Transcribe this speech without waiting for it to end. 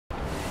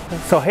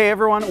So hey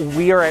everyone,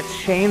 we are at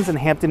Shane's in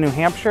Hampton, New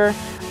Hampshire.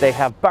 They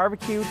have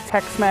barbecue,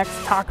 Tex-Mex,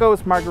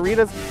 tacos,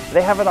 margaritas.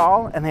 They have it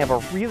all, and they have a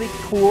really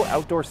cool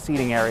outdoor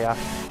seating area.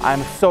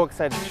 I'm so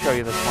excited to show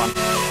you this one.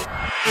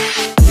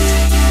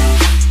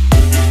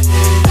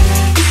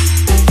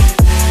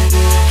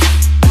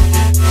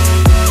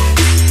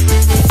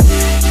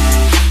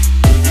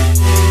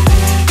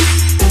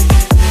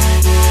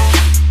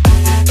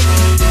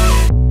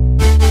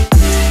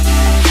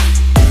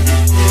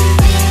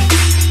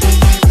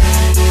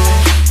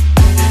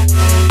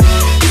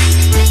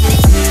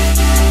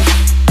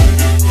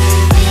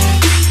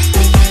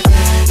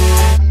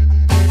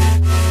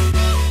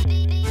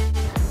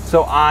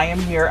 So I am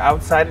here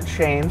outside at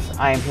Shane's.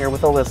 I am here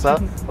with Alyssa.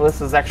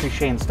 Alyssa is actually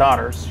Shane's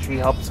daughter. We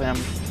helps him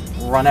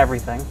run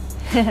everything.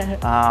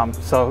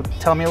 So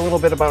tell me a little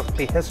bit about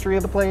the history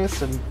of the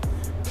place and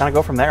kind of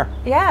go from there.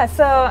 Yeah,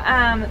 so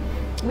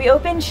we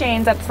opened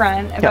Shane's up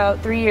front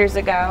about 3 years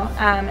ago,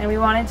 and we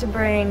wanted to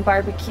bring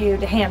barbecue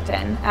to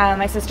Hampton.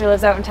 My sister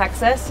lives out in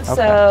Texas,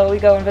 so we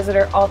go and visit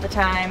her all the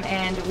time,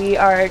 and we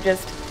are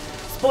just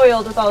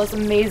spoiled with all this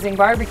amazing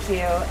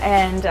barbecue,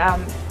 and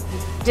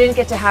didn't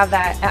get to have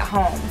that at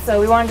home. So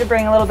we wanted to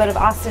bring a little bit of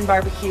Austin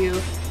barbecue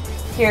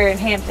here in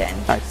Hampton.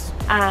 Nice.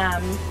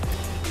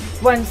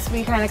 Once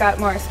we kind of got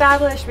more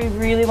established, we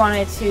really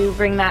wanted to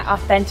bring that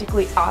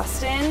authentically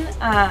Austin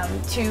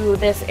to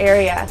this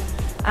area.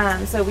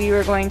 So we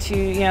were going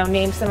to,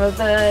 name some of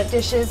the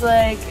dishes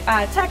like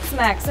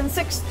Tex-Mex and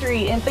 6th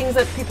Street and things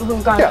that people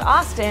who've gone to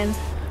Austin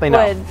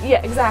would.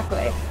 Yeah,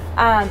 exactly.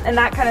 And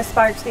that kind of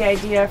sparked the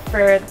idea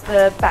for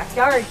the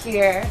backyard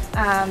here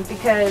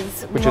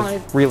because which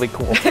is really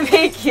cool.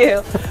 Thank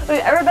you.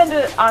 Ever been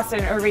to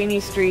Austin or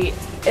Rainy Street?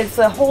 It's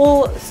a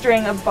whole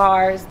string of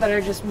bars that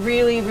are just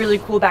really, really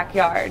cool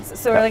backyards.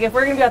 So we're like, if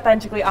we're going to be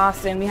authentically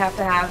Austin, we have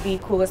to have the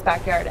coolest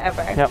backyard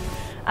ever. Yep.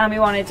 We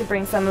wanted to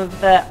bring some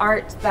of the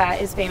art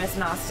that is famous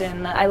in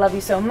Austin, the I Love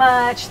You So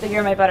Much, the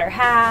You're My Better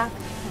Half.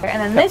 And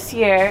then this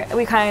year,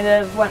 we kind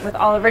of went with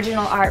all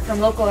original art from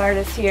local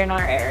artists here in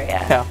our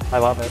area. Yeah, I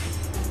love it.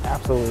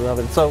 Absolutely love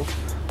it. It's so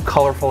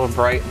colorful and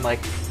bright and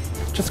like,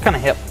 just kind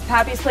of hip.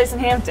 Happiest place in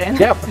Hampton.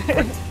 Yep,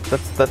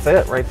 that's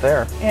it right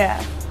there.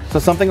 Yeah. So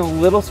something a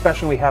little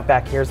special we have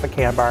back here is the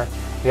can bar.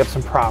 We have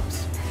some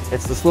props.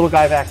 It's this little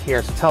guy back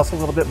here, so tell us a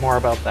little bit more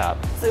about that.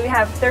 So we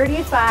have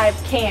 35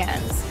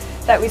 cans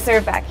that we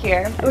serve back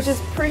here, which is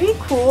pretty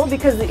cool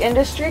because the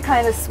industry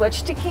kind of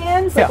switched to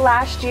cans. Like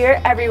last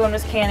year, everyone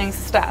was canning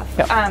stuff.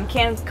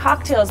 Canned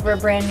cocktails were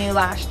brand new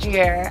last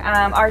year.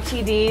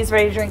 RTDs,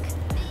 ready to drink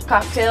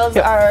cocktails,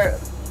 are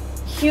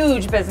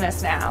huge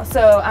business now.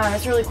 So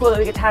it's really cool that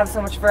we get to have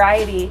so much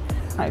variety.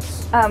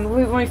 Nice.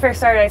 When we first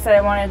started, I said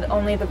I wanted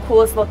only the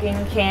coolest looking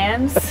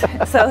cans.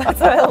 So that's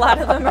why a lot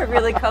of them are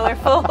really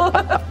colorful.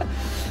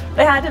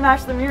 They had to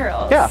match the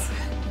murals. Yeah.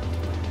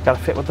 Got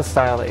to fit with the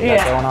style that you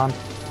got going on.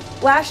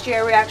 Last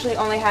year, we actually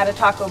only had a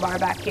taco bar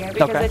back here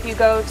because if you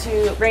go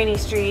to Rainy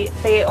Street,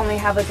 they only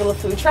have like little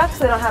food trucks.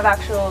 They don't have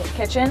actual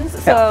kitchens.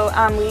 So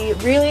we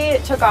really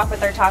took off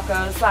with our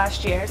tacos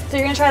last year. So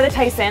you're gonna try the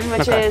Tyson,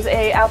 which is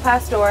a al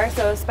pastor,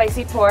 so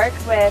spicy pork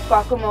with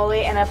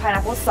guacamole and a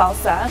pineapple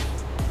salsa.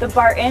 The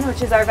Barton,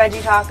 which is our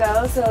veggie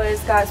taco, so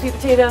it's got sweet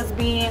potatoes,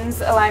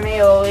 beans, a lime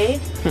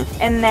aioli.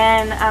 And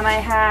then I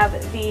have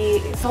the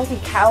salty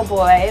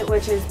cowboy,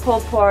 which is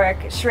pulled pork,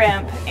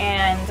 shrimp,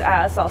 and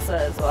salsa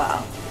as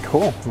well.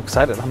 Cool, I'm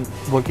excited. I'm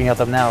looking at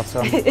them now, so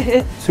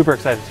I'm super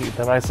excited to eat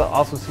them. I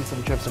also see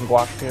some chips and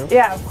guac too.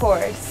 Yeah, of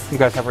course. You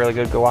guys have really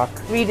good guac?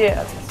 We do.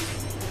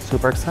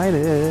 Super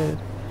excited.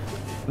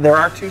 There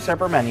are 2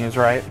 separate menus,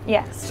 right?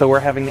 Yes. So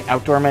we're having the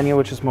outdoor menu,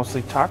 which is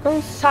mostly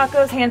tacos?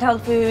 Tacos, handheld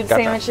food,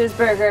 sandwiches,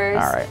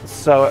 burgers. All right.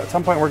 So at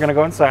some point we're going to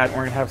go inside and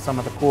we're going to have some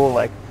of the cool,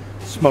 like,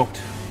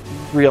 smoked,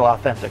 real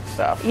authentic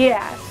stuff.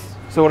 Yes.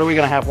 So what are we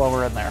going to have while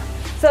we're in there?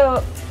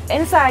 So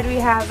inside we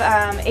have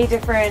 8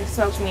 different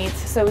smoked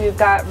meats. So we've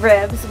got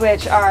ribs,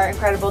 which are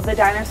incredible. The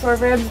dinosaur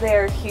ribs, they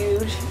are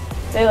huge.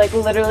 They like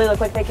literally look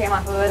like they came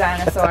off of a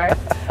dinosaur.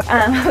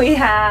 We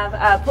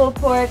have pulled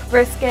pork,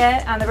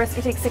 brisket. The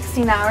brisket takes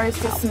 16 hours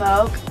to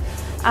smoke.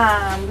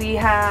 We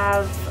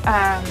have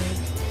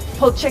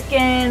pulled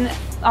chicken,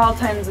 all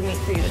tons of meat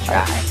for you to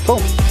try.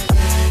 Cool.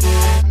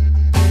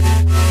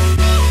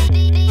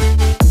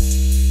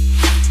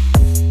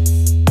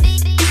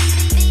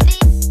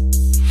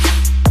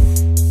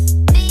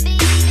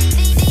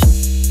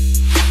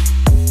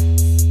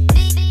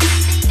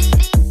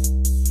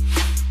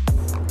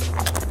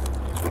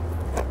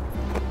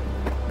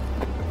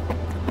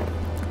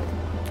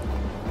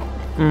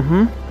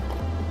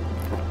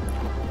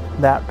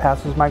 That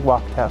passes my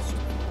guac test.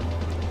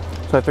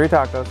 So 3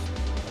 tacos,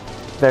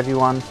 veggie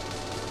one,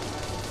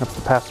 that's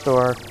the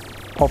pastor,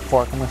 pulled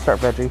pork. I'm gonna start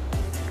veggie.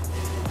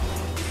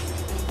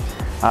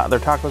 Their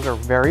tacos are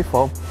very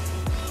full.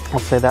 I'll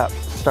say that to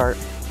start.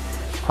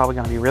 Probably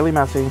gonna be really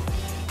messy.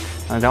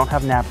 And I don't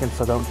have napkins,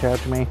 so don't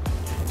judge me.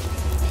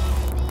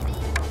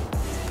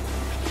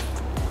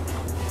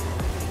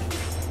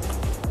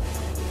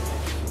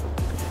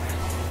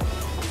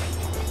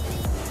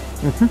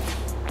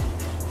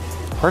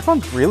 First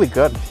one's really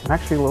good. I'm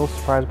actually a little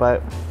surprised by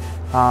it.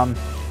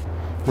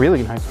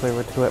 Really nice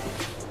flavor to it.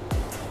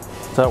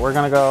 So we're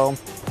gonna go,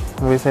 what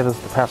do we say, this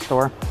is the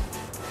pastor.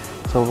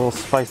 So a little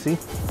spicy.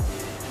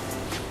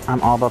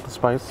 I'm all about the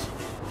spice.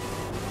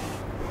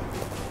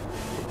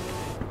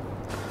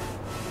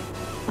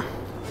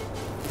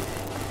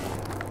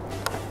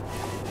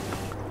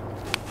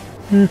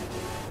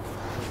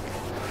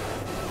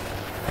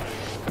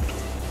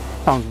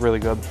 Sounds really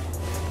good.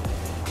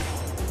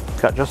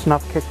 It's got just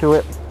enough kick to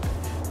it.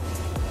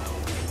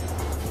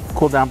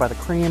 Cooled down by the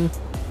cream.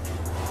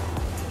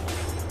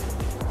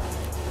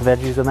 The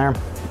veggies in there.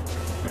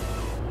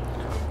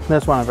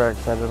 This one I'm very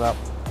excited about.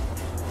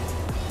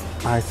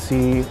 I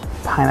see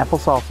pineapple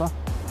salsa.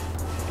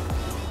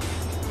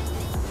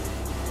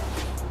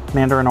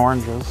 Mandarin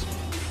oranges.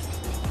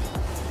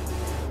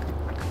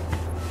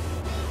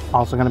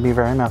 Also going to be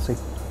very messy.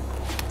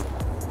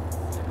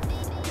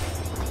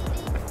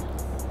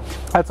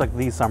 That's like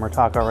the summer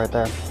taco right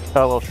there.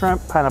 Got a little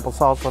shrimp, pineapple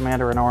salsa,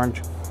 mandarin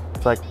orange.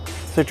 It's like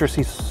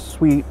citrusy,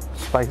 sweet,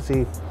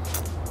 spicy.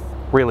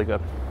 Really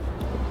good.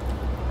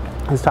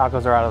 These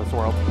tacos are out of this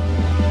world.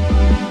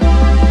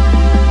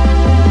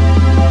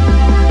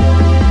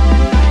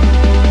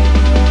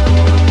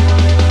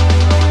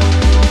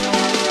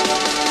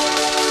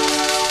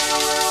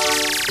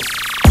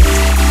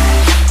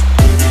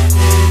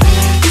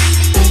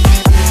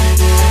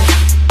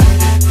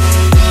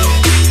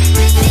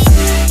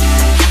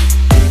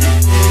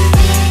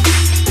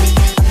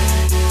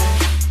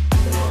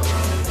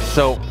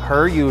 So,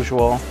 per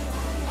usual,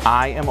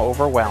 I am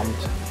overwhelmed.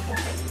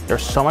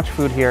 There's so much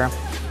food here.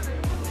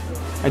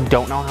 I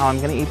don't know how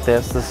I'm gonna eat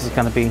this. This is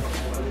gonna be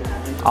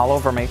all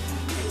over me.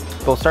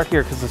 We'll start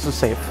here because this is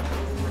safe.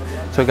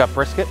 So we got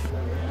brisket,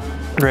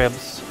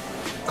 ribs,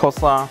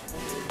 coleslaw,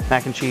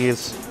 mac and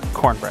cheese,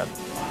 cornbread.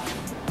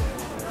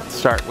 Let's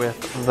start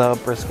with the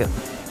brisket.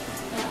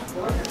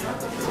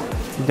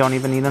 You don't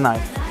even need a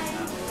knife.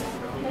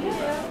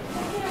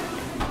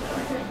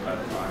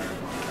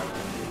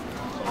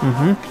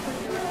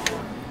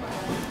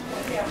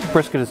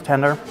 Brisket is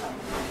tender.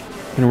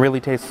 You can really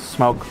taste the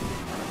smoke.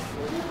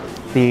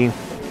 The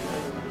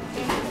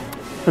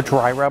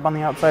dry rub on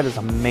the outside is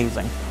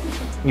amazing.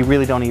 You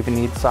really don't even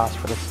need sauce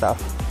for this stuff.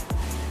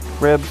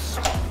 Ribs,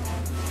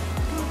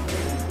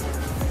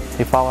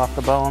 they fall off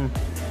the bone.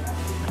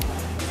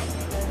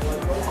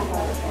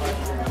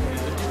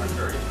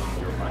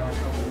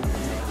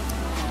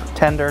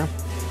 Tender,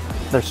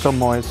 they're so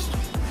moist.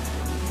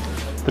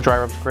 The dry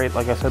rub's great,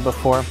 like I said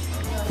before.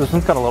 This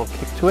one's got a little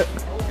kick to it,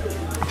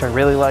 which I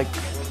really like.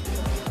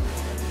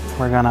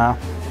 We're gonna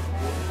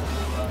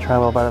try a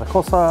little bite of the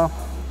coleslaw.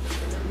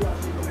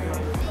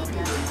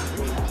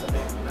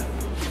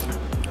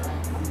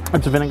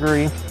 It's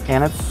vinegary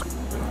and it's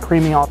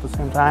creamy all at the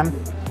same time,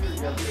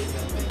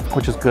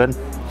 which is good.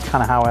 It's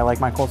kind of how I like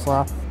my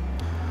coleslaw.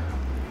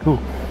 Ooh.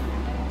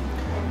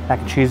 Mac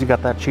and cheese, you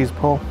got that cheese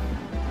pull.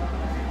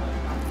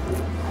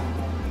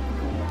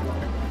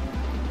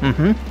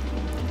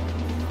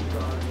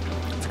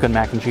 It's good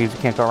mac and cheese, you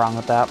can't go wrong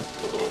with that.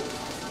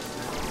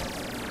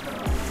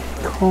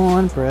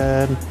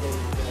 Cornbread.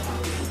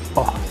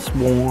 Oh, it's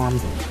warm.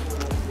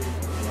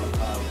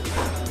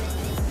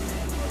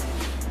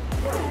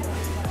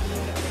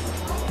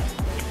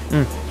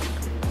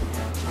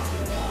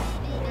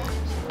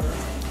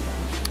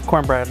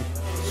 Cornbread,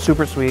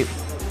 super sweet.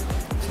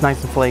 It's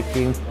nice and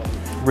flaky,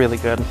 really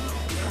good.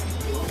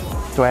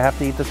 Do I have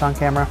to eat this on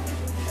camera?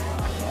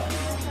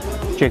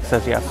 Jake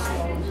says yes.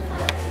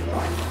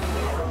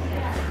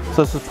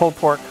 So this is pulled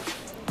pork,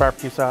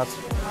 barbecue sauce,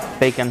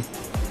 bacon,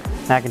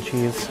 mac and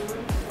cheese.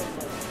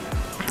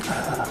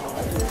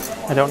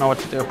 I don't know what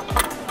to do.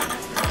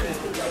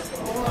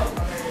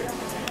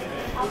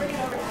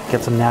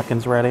 Get some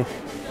napkins ready.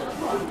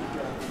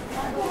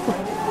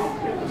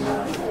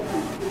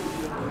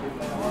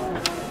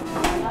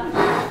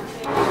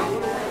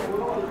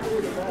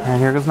 And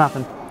here goes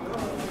nothing.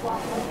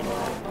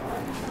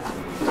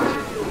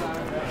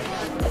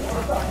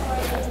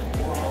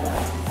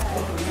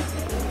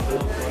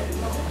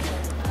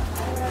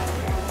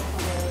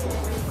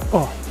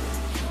 Oh,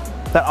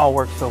 that all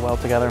works so well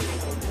together.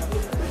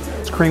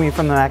 It's creamy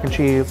from the mac and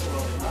cheese.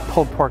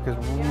 Pulled pork is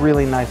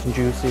really nice and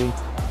juicy.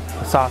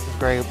 The sauce is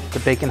great.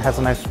 The bacon has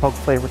a nice smoked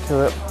flavor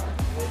to it.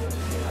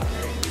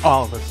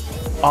 All of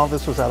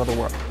this was out of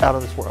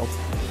this world.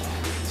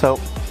 So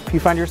if you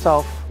find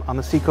yourself on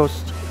the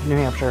Seacoast of New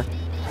Hampshire,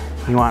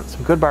 you want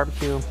some good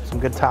barbecue, some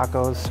good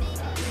tacos,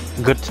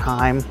 a good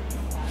time,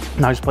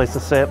 nice place to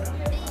sit,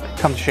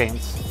 come to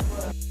Shane's.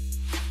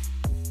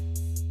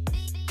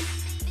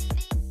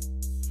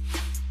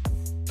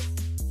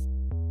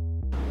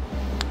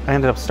 I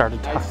ended up starting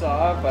to. I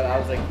saw it, but I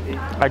was like,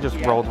 I just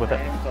rolled with it.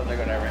 So I was like,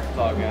 whatever, it's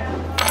all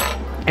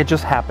good. It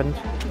just happened.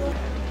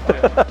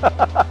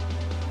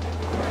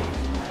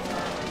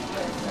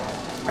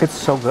 It's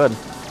so good.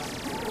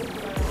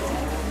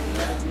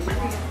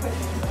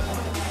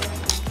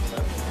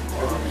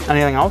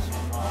 Anything else?